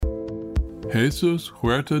Jesús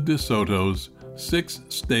Huerta de Soto's 6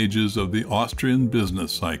 Stages of the Austrian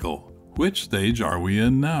Business Cycle. Which stage are we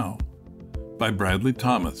in now? By Bradley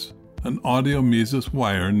Thomas, an audio Mises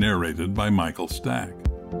Wire narrated by Michael Stack.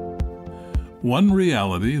 One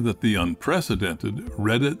reality that the unprecedented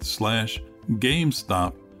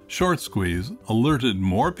Reddit/GameStop short squeeze alerted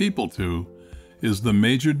more people to is the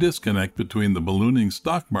major disconnect between the ballooning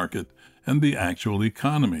stock market and the actual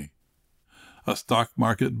economy. A stock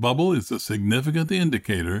market bubble is a significant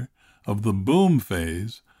indicator of the boom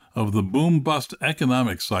phase of the boom-bust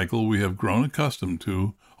economic cycle we have grown accustomed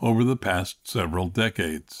to over the past several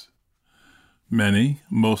decades. Many,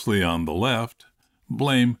 mostly on the left,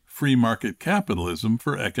 blame free market capitalism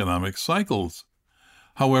for economic cycles.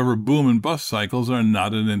 However, boom and bust cycles are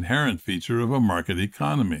not an inherent feature of a market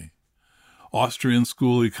economy. Austrian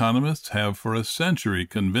school economists have for a century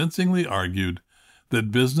convincingly argued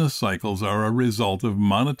that business cycles are a result of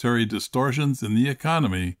monetary distortions in the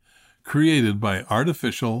economy created by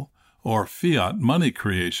artificial or fiat money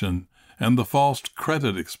creation and the false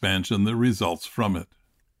credit expansion that results from it.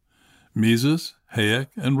 Mises, Hayek,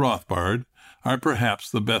 and Rothbard are perhaps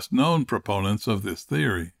the best-known proponents of this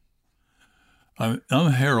theory. An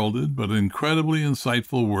unheralded but incredibly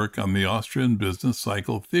insightful work on the Austrian business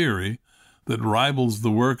cycle theory that rivals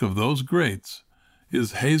the work of those greats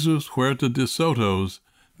is Jesús Huerta de Soto's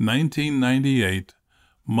 1998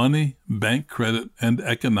 Money, Bank Credit, and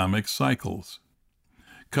Economic Cycles,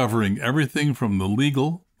 covering everything from the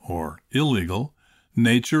legal, or illegal,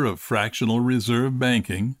 nature of fractional reserve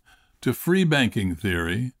banking to free banking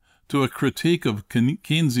theory, to a critique of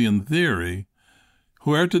Keynesian theory.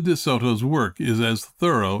 Huerta de Soto's work is as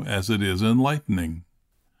thorough as it is enlightening.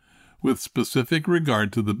 With specific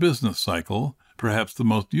regard to the business cycle, perhaps the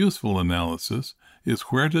most useful analysis is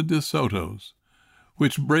Huerta de Soto's,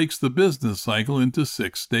 which breaks the business cycle into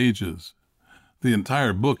 6 stages. The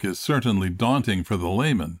entire book is certainly daunting for the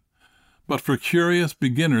layman, but for curious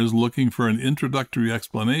beginners looking for an introductory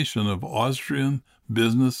explanation of Austrian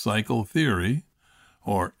business cycle theory,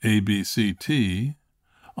 or ABCT,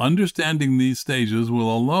 understanding these stages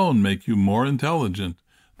will alone make you more intelligent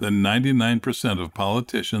than 99% of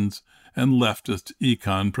politicians and leftist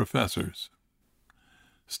econ professors.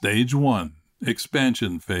 Stage 1.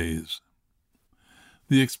 Expansion Phase.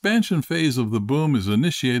 The expansion phase of the boom is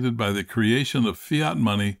initiated by the creation of fiat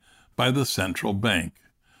money by the central bank,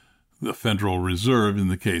 the Federal Reserve in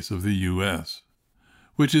the case of the U.S.,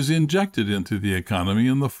 which is injected into the economy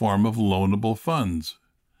in the form of loanable funds.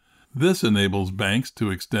 This enables banks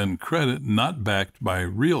to extend credit not backed by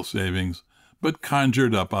real savings, but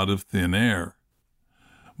conjured up out of thin air.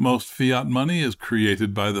 Most fiat money is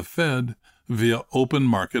created by the Fed via open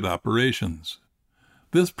market operations.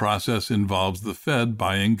 This process involves the Fed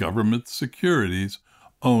buying government securities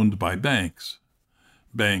owned by banks.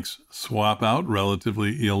 Banks swap out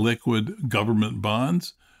relatively illiquid government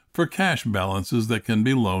bonds for cash balances that can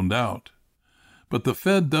be loaned out. But the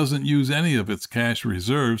Fed doesn't use any of its cash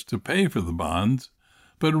reserves to pay for the bonds,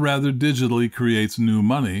 but rather digitally creates new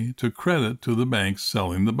money to credit to the banks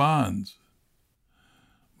selling the bonds.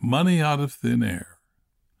 Money out of thin air.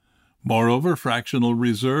 Moreover, fractional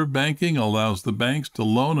reserve banking allows the banks to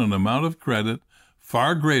loan an amount of credit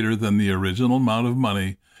far greater than the original amount of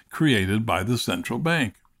money created by the central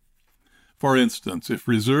bank. For instance, if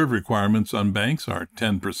reserve requirements on banks are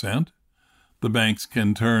 10%, the banks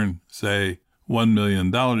can turn, say, $1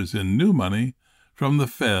 million in new money from the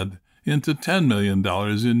Fed into $10 million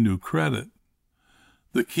in new credit.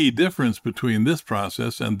 The key difference between this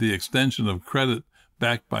process and the extension of credit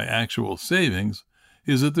backed by actual savings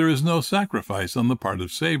is that there is no sacrifice on the part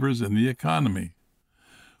of savers in the economy.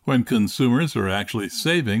 When consumers are actually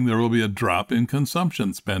saving, there will be a drop in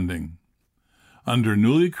consumption spending. Under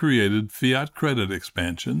newly created fiat credit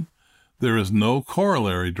expansion, there is no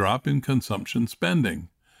corollary drop in consumption spending,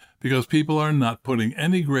 because people are not putting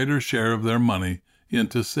any greater share of their money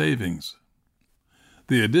into savings.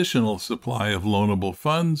 The additional supply of loanable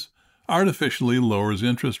funds artificially lowers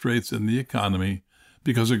interest rates in the economy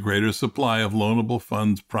because a greater supply of loanable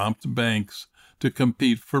funds prompts banks to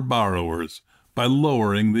compete for borrowers by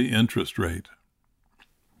lowering the interest rate.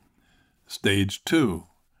 Stage 2.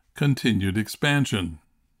 Continued expansion.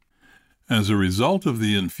 As a result of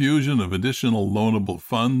the infusion of additional loanable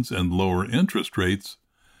funds and lower interest rates,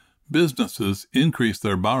 businesses increase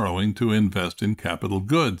their borrowing to invest in capital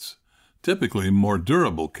goods, typically more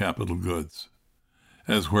durable capital goods.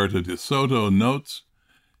 As Huerta de Soto notes,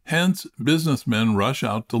 hence businessmen rush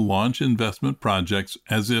out to launch investment projects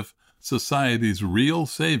as if society's real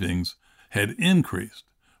savings had increased,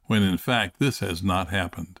 when in fact this has not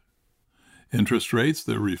happened. Interest rates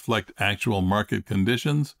that reflect actual market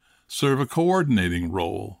conditions serve a coordinating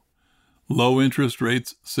role. Low interest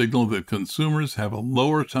rates signal that consumers have a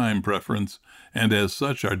lower time preference and as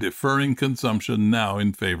such are deferring consumption now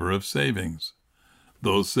in favor of savings.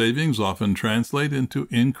 Those savings often translate into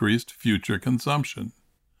increased future consumption.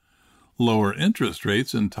 Lower interest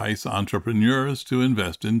rates entice entrepreneurs to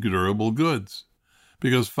invest in durable goods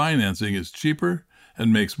because financing is cheaper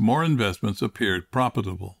and makes more investments appear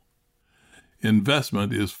profitable.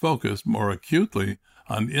 Investment is focused more acutely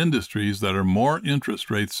on industries that are more interest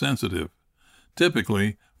rate sensitive,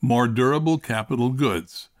 typically more durable capital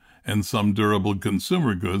goods and some durable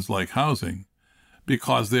consumer goods like housing,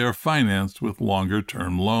 because they are financed with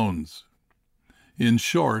longer-term loans. In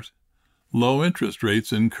short, low interest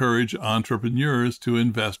rates encourage entrepreneurs to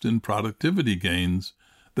invest in productivity gains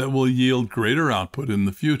that will yield greater output in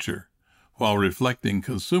the future, while reflecting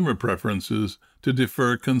consumer preferences to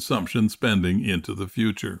defer consumption spending into the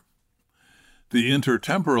future. The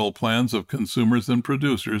intertemporal plans of consumers and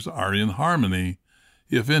producers are in harmony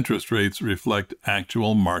if interest rates reflect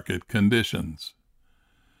actual market conditions.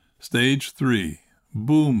 Stage 3.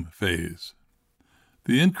 Boom phase.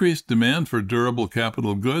 The increased demand for durable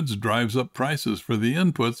capital goods drives up prices for the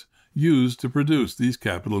inputs used to produce these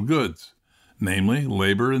capital goods, namely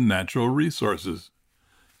labor and natural resources.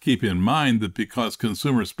 Keep in mind that because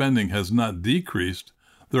consumer spending has not decreased,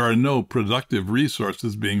 there are no productive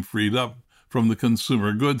resources being freed up from the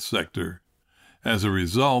consumer goods sector. As a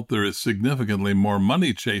result, there is significantly more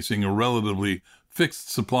money chasing a relatively fixed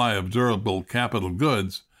supply of durable capital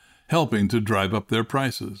goods, helping to drive up their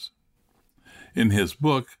prices. In his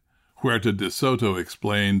book, Huerta de Soto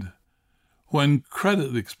explained, "When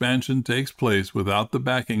credit expansion takes place without the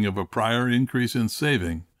backing of a prior increase in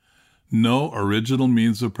saving, no original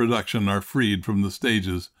means of production are freed from the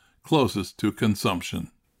stages closest to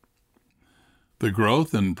consumption." The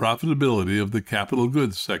growth and profitability of the capital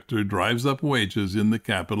goods sector drives up wages in the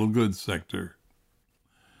capital goods sector.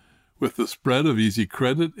 With the spread of easy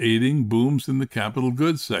credit aiding booms in the capital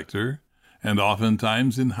goods sector, and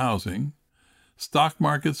oftentimes in housing, stock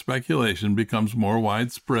market speculation becomes more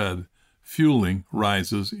widespread, fueling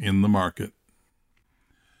rises in the market.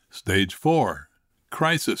 Stage 4.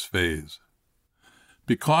 Crisis phase.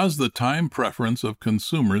 Because the time preference of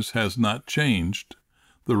consumers has not changed,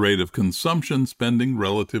 the rate of consumption spending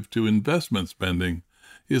relative to investment spending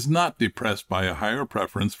is not depressed by a higher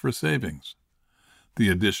preference for savings. The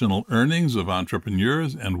additional earnings of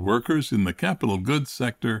entrepreneurs and workers in the capital goods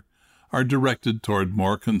sector are directed toward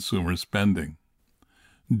more consumer spending.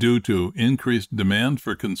 Due to increased demand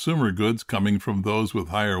for consumer goods coming from those with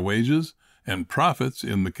higher wages and profits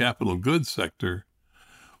in the capital goods sector,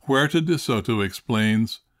 Huerta de Soto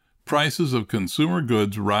explains, prices of consumer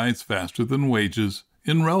goods rise faster than wages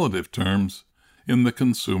in relative terms in the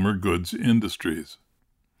consumer goods industries.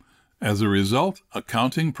 As a result,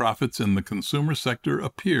 accounting profits in the consumer sector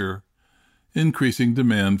appear, increasing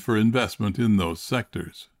demand for investment in those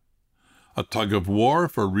sectors. A tug-of-war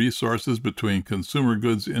for resources between consumer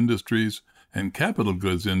goods industries and capital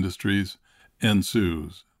goods industries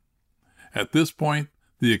ensues. At this point,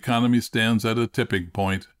 the economy stands at a tipping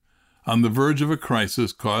point, on the verge of a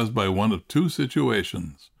crisis caused by one of two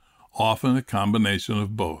situations, often a combination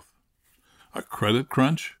of both: a credit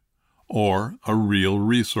crunch or a real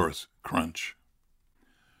resource crunch.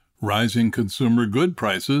 Rising consumer good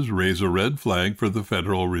prices raise a red flag for the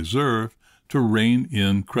Federal Reserve to rein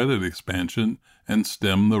in credit expansion and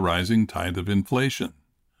stem the rising tide of inflation.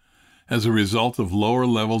 As a result of lower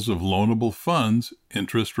levels of loanable funds,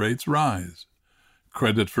 interest rates rise.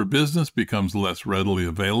 Credit for business becomes less readily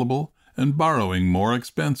available and borrowing more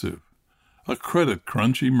expensive. A credit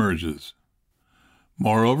crunch emerges.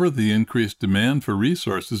 Moreover, the increased demand for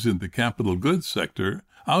resources in the capital goods sector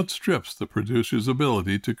outstrips the producer's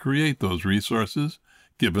ability to create those resources,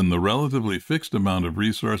 given the relatively fixed amount of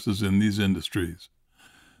resources in these industries.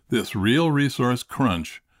 This real resource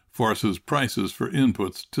crunch forces prices for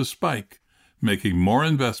inputs to spike, making more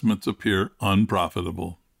investments appear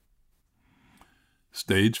unprofitable.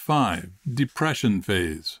 Stage 5. Depression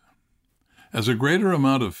phase. As a greater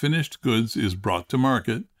amount of finished goods is brought to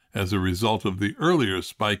market as a result of the earlier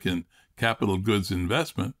spike in capital goods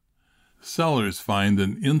investment, sellers find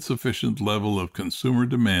an insufficient level of consumer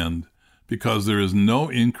demand because there is no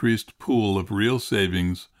increased pool of real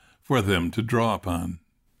savings for them to draw upon.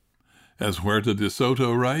 As Huerta de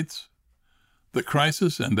Soto writes, "The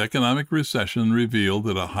crisis and economic recession reveal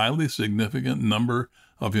that a highly significant number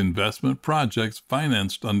of investment projects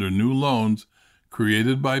financed under new loans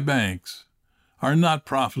created by banks are not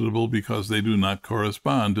profitable because they do not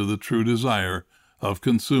correspond to the true desire of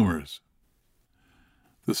consumers.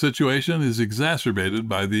 The situation is exacerbated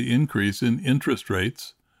by the increase in interest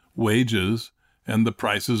rates, wages, and the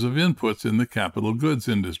prices of inputs in the capital goods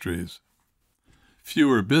industries.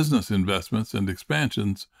 Fewer business investments and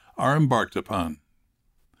expansions are embarked upon.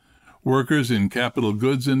 Workers in capital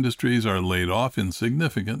goods industries are laid off in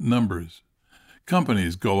significant numbers.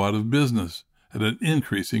 Companies go out of business at an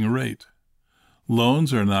increasing rate.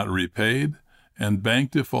 Loans are not repaid, and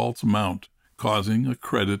bank defaults mount, causing a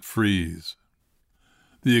credit freeze.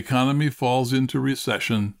 The economy falls into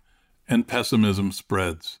recession, and pessimism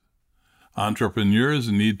spreads.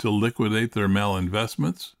 Entrepreneurs need to liquidate their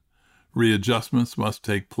malinvestments. Readjustments must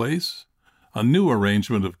take place. A new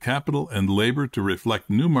arrangement of capital and labor to reflect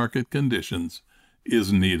new market conditions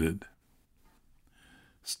is needed.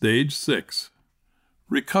 Stage 6.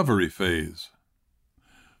 Recovery Phase.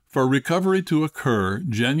 For recovery to occur,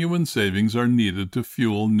 genuine savings are needed to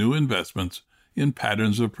fuel new investments in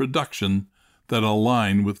patterns of production that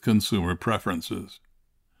align with consumer preferences.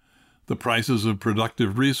 The prices of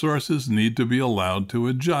productive resources need to be allowed to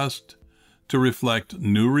adjust to reflect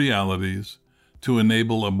new realities, to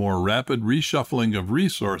enable a more rapid reshuffling of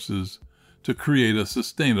resources to create a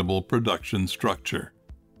sustainable production structure.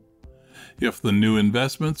 If the new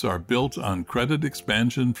investments are built on credit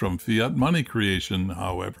expansion from fiat money creation,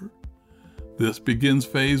 however, this begins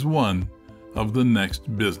phase 1 of the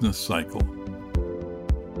next business cycle.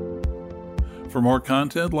 For more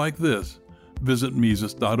content like this, visit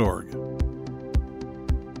Mises.org.